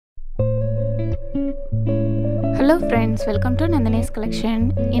Hello friends, welcome to Nandhini's collection.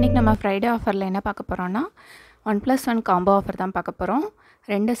 இன்னைக்கு நம்ம Friday ஆஃபரில் என்ன பார்க்க போகிறோம்னா 1+1 காம்போ ஆஃபர் தான் பார்க்க போகிறோம்.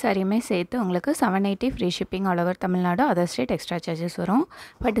 ரெண்டு சாரியுமே சேர்த்து உங்களுக்கு 780 free shipping all over Tamil Nadu, other state extra charges வரும்.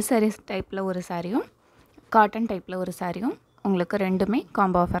 பட்டு சாரீஸ் டைப்பில் ஒரு சாரியும் காட்டன் டைப்பில் ஒரு சாரியும் உங்களுக்கு ரெண்டுமே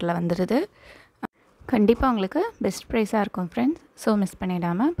காம்போ ஆஃபரில் வந்துடுது. கண்டிப்பாக உங்களுக்கு பெஸ்ட் ப்ரைஸாக இருக்கும் ஃப்ரெண்ட்ஸ். ஸோ மிஸ்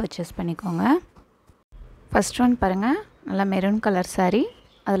பண்ணிடாமல் பர்ச்சேஸ் பண்ணிக்கோங்க. ஃபஸ்ட் ஒன் பாருங்கள், நல்லா மெரூன் கலர் சாரீ,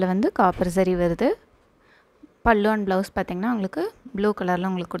 அதில் வந்து காப்பர் சரி வருது. பல்லு அண்ட் ப்ளவுஸ் பார்த்திங்கன்னா உங்களுக்கு ப்ளூ கலரில்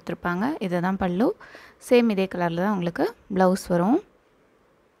உங்களுக்கு கொடுத்துருப்பாங்க. இதுதான் பல்லு, சேம் இதே கலரில் தான் உங்களுக்கு ப்ளவுஸ் வரும்.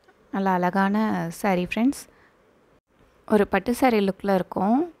 நல்லா அழகான சாரீ ஃப்ரெண்ட்ஸ். ஒரு பட்டு சாரீ லுக்கில்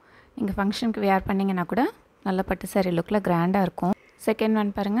இருக்கும். நீங்கள் ஃபங்க்ஷனுக்கு வேர் பண்ணிங்கன்னா கூட நல்ல பட்டு சாரீ லுக்கில் கிராண்டாக இருக்கும். செகண்ட்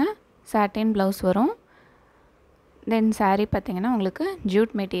ஒன் பாருங்கள், சாட்டின் ப்ளவுஸ் வரும். தென் சாரீ பார்த்திங்கன்னா உங்களுக்கு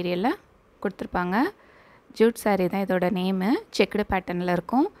ஜூட் மெட்டீரியலில் கொடுத்துருப்பாங்க. ஜூட் சாரீ தான் இதோட நேமு. செக்குடு பேட்டர்னில்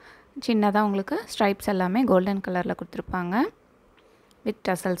இருக்கும். சின்னதாக உங்களுக்கு ஸ்ட்ரைப்ஸ் எல்லாமே கோல்டன் கலரில் கொடுத்துருப்பாங்க வித்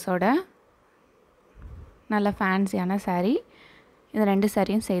டசல்ஸோட. நல்ல ஃபேன்சியான சாரீ. இது ரெண்டு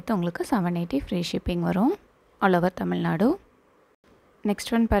சாரியும் சேர்த்து உங்களுக்கு 780 ஃப்ரீ ஷிப்பிங் வரும் all over Tamil Nadu.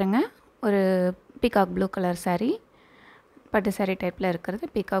 Next one பாருங்கள், ஒரு பீகாக் ப்ளூ கலர் சாரீ. பட்டு சாரீ டைப்பில்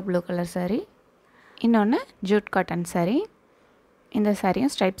இருக்கிறது பீகாக் ப்ளூ கலர் சாரீ. இன்னொன்று ஜூட் காட்டன் சாரீ. இந்த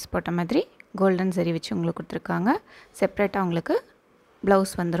சாரியும் ஸ்ட்ரைப்ஸ் போட்ட மாதிரி கோல்டன் சரி வச்சு உங்களுக்கு கொடுத்துருக்காங்க. செப்ரேட்டாக உங்களுக்கு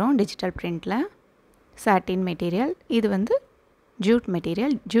ப்ளவுஸ் வந்துடும் டிஜிட்டல் பிரிண்டில். சாட்டின் மெட்டீரியல், இது வந்து Jude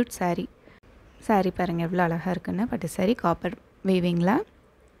material, Jude sari. Sari பாருங்கள் எவ்வளோ அழகாக இருக்குன்னு. பட்டு sari copper வீவிங்கில்.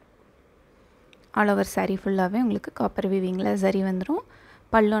 All over sari ஃபுல்லாகவே உங்களுக்கு காப்பர் வீவிங்கில் சரி வந்துடும்.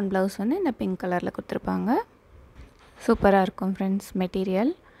 பல்லு அண்ட் ப்ளவுஸ் வந்து இந்த பிங்க் கலரில் கொடுத்துருப்பாங்க. சூப்பராக இருக்கும் ஃப்ரெண்ட்ஸ்.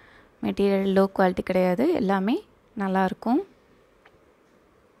 மெட்டீரியல் லோ குவாலிட்டி கிடையாது, எல்லாமே நல்லாயிருக்கும்.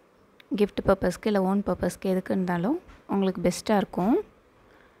 கிஃப்ட் பர்பஸ்க்கு இல்லை ஓன் பர்பஸ்க்கு எதுக்கு இருந்தாலும் உங்களுக்கு பெஸ்ட்டாக இருக்கும்.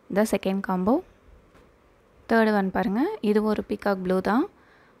 இந்த செகண்ட் காம்போ. தேர்டு ஒன் பாருங்கள், இது ஒரு பீகாக் ப்ளூ தான்.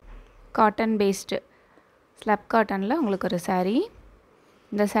 காட்டன் பேஸ்டு ஸ்லப் காட்டனில் உங்களுக்கு ஒரு சாரீ.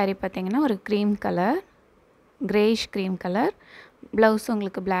 இந்த சாரீ பார்த்திங்கன்னா ஒரு cream colour, crash cream colour. Blouse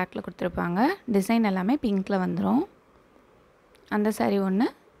உங்களுக்கு பிளாக்கில் கொடுத்துருப்பாங்க. டிசைன் எல்லாமே பிங்க்கில் வந்துடும். அந்த சாரீ ஒன்று.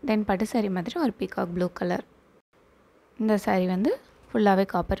 தென் பட்டு சாரீ மாதிரி ஒரு பீகாக் ப்ளூ கலர். இந்த சாரீ வந்து ஃபுல்லாகவே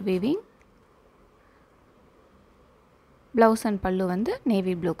காப்பர் வீவிங். ப்ளவுஸ் அண்ட் பல்லு வந்து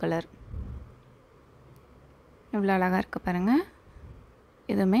நேவி ப்ளூ கலர். இவ்வளோ அழகாக இருக்குது பாருங்கள்.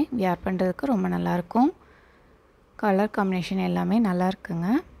 இதுவுமே வியர் பண்ணுறதுக்கு ரொம்ப நல்லாயிருக்கும். கலர் காம்பினேஷன் எல்லாமே நல்லா இருக்குங்க.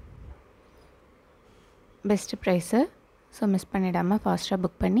 Best price. ஸோ மிஸ் பண்ணிடாமல் ஃபாஸ்ட்டாக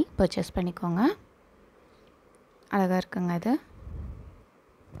புக் பண்ணி பர்ச்சேஸ் பண்ணிக்கோங்க. அழகாக இருக்குங்க இது.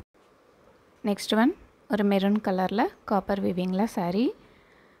 நெக்ஸ்ட் ஒன், ஒரு மெரூன் கலரில் காப்பர் வீவிங்கில் சாரீ.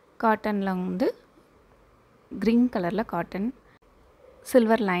 காட்டனில் வந்து க்ரீன் கலரில் காட்டன்,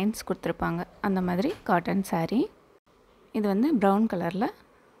 சில்வர் லைன்ஸ் கொடுத்துருப்பாங்க அந்த மாதிரி காட்டன் சாரீ. இது வந்து ப்ரௌன் கலரில்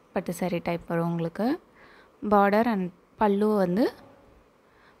பட்டு சாரீ டைப் வரும் உங்களுக்கு. பார்டர் அண்ட் பல்லு வந்து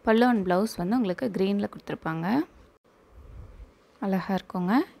பல்லு அண்ட் ப்ளவுஸ் வந்து உங்களுக்கு க்ரீனில் கொடுத்துருப்பாங்க. அழகாக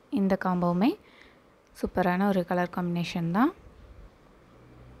இருக்குங்க. இந்த காம்போவுமே சூப்பரான ஒரு கலர் காம்பினேஷன் தான்.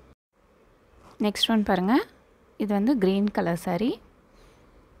 நெக்ஸ்ட் ஒன் பாருங்கள், இது வந்து க்ரீன் கலர் சாரீ.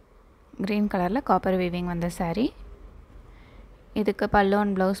 க்ரீன் கலரில் காப்பர் வீவிங் வந்த சாரீ. இதுக்கு பல்லு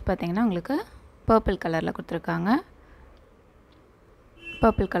அண்ட் ப்ளவுஸ் பார்த்திங்கன்னா உங்களுக்கு பர்பிள் கலரில் கொடுத்துருக்காங்க.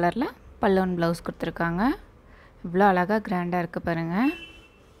 பர்பிள் கலரில் பல்லு அண்ட் ப்ளவுஸ் கொடுத்துருக்காங்க. இவ்வளோ அழகாக கிராண்டாக இருக்குது பாருங்கள்.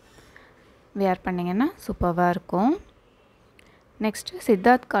 வேர் பண்ணிங்கன்னா சூப்பராக இருக்கும். நெக்ஸ்ட்டு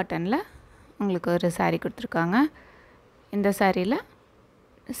சித்தார்த் காட்டனில் உங்களுக்கு ஒரு சாரீ கொடுத்துருக்காங்க. இந்த சாரியில்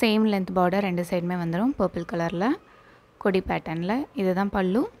சேம் லென்த் பார்டர் ரெண்டு சைடுமே வந்துடும் பர்பிள் கலரில் கொடி பேட்டர்னில். இதுதான்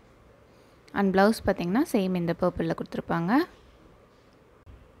பல்லு அண்ட் ப்ளவுஸ் பார்த்திங்கன்னா சேம் இந்த பர்பிளில் கொடுத்துருப்பாங்க.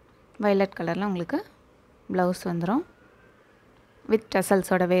 வயலட் கலரில் உங்களுக்கு ப்ளவுஸ் வந்துடும் வித்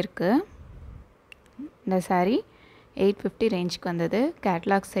டசல்ஸோடவே இருக்குது. இந்த சாரீ 850 ரேஞ்சுக்கு வந்தது.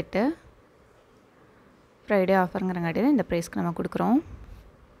 Catalogue set. ஃப்ரைடே ஆஃபருங்கிறங்காட்டி தான் இந்த ப்ரைஸ்க்கு நம்ம கொடுக்குறோம்.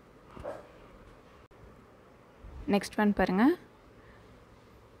 நெக்ஸ்ட் ஒன் பாருங்கள்,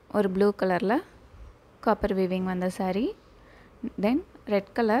 ஒரு ப்ளூ கலரில் காப்பர் வீவிங் வந்த சாரீ. தென்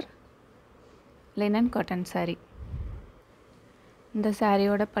red colour linen cotton sari. இந்த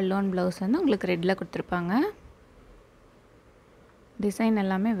சாரியோட பல்லு அண்ட் ப்ளவுஸ் வந்து உங்களுக்கு ரெட்டில் கொடுத்துருப்பாங்க. டிசைன்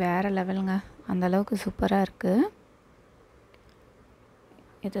எல்லாமே வேறு லெவலுங்க, அந்தளவுக்கு சூப்பராக இருக்குது.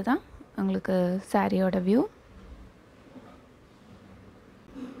 இதுதான் உங்களுக்கு சாரியோட வியூ.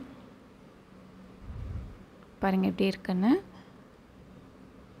 பாருங்கள் எப்படி இருக்குன்னு.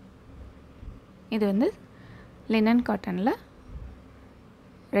 இது வந்து லினன் காட்டனில்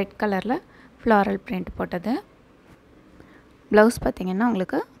ரெட் கலரில் ஃப்ளாரல் பிரிண்ட் போட்டது. ப்ளவுஸ் பார்த்திங்கன்னா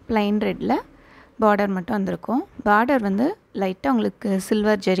உங்களுக்கு plain ரெட்டில் பார்டர் மட்டும் வந்திருக்கும். பார்டர் வந்து லைட்டாக உங்களுக்கு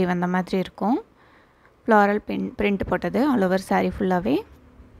சில்வர் ஜெரி வந்த மாதிரி இருக்கும். ஃப்ளாரல் பிரிண்ட் போட்டது ஆல் ஓவர் saree ஃபுல்லாகவே.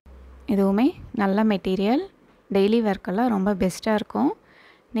 இதுவுமே நல்ல மெட்டீரியல், டெய்லி வேர்க்கெல்லாம் ரொம்ப பெஸ்ட்டாக இருக்கும்.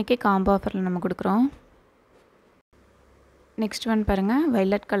 இன்றைக்கி காம்போ ஆஃபரில் நம்ம கொடுக்குறோம். நெக்ஸ்ட் ஒன் பாருங்கள்,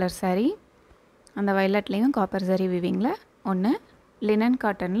 வைலட் கலர் saree. அந்த வைலட்லேயும் காப்பர் saree வீவிங்கில் ஒன்று, லினன்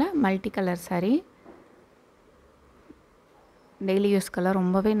காட்டனில் மல்டி கலர் saree. டெய்லி யூஸ்க்கெல்லாம்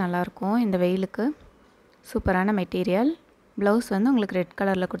ரொம்பவே நல்லாயிருக்கும். இந்த வெயிலுக்கு சூப்பரான மெட்டீரியல். ப்ளவுஸ் வந்து உங்களுக்கு ரெட்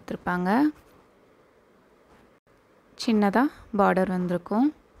கலரில் கொடுத்துருப்பாங்க. சின்னதாக பார்டர் வந்திருக்கும்.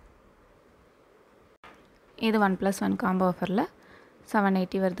 இது 1+1 காம்போ ஆஃபரில்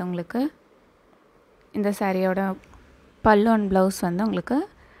 780 வருது உங்களுக்கு. இந்த சாரியோட பல்லு அண்ட் ப்ளவுஸ் வந்து உங்களுக்கு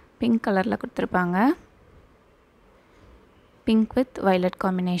பிங்க் கலரில் கொடுத்துருப்பாங்க. பிங்க் வித் வைலட்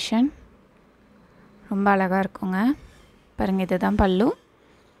காம்பினேஷன் ரொம்ப அழகாக இருக்குங்க. பாருங்கள், இது தான் பல்லு.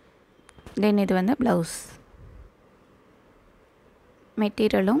 தென் இது வந்து ப்ளவுஸ்.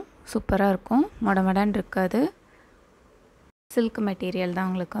 மெட்டீரியலும் சூப்பராக இருக்கும், மொடமொடன்னு இருக்காது. சில்க் மெட்டீரியல் தான்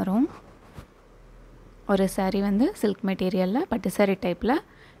உங்களுக்கு வரும். ஒரு saree வந்து சில்க் மெட்டீரியலில் பட்டு saree டைப்பில்,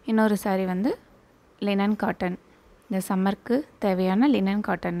 இன்னொரு saree வந்து லினன் காட்டன். இந்த சம்மருக்கு தேவையான லினன்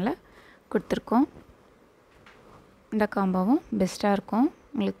காட்டனில் கொடுத்துருக்கோம். இந்த காம்போவும் பெஸ்ட்டாக இருக்கும்.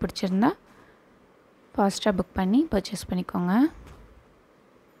 உங்களுக்கு பிடிச்சிருந்தா ஃபாஸ்ட்டாக புக் பண்ணி பர்ச்சேஸ் பண்ணிக்கோங்க.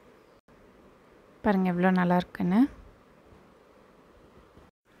 பாருங்கள் எவ்வளோ நல்லா இருக்குன்னு.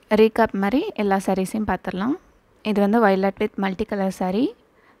 ரீகாப் மாதிரி எல்லா சாரீஸையும் பார்த்துடலாம். இது வந்து violet with multi colour saree,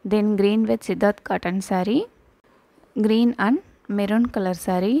 then green with Siddharth cotton saree, green and maroon colour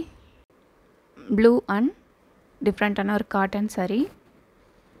saree, blue and டிஃப்ரெண்ட்டான ஒரு காட்டன் saree.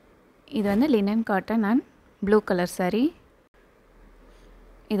 இது வந்து linen cotton and blue colour saree.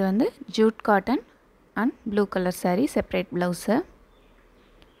 இது வந்து Jude cotton and blue colour saree, separate blouse.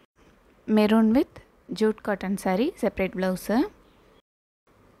 Maroon with Jude cotton saree, separate blouse.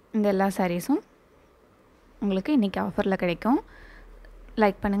 இந்த எல்லா சாரீஸும் உங்களுக்கு இன்றைக்கி ஆஃபரில் கிடைக்கும்.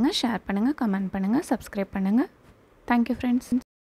 லைக் பண்ணுங்கள், ஷேர் பண்ணுங்கள், கமெண்ட் பண்ணுங்கள், சப்ஸ்கிரைப் பண்ணுங்கள். Thank you friends.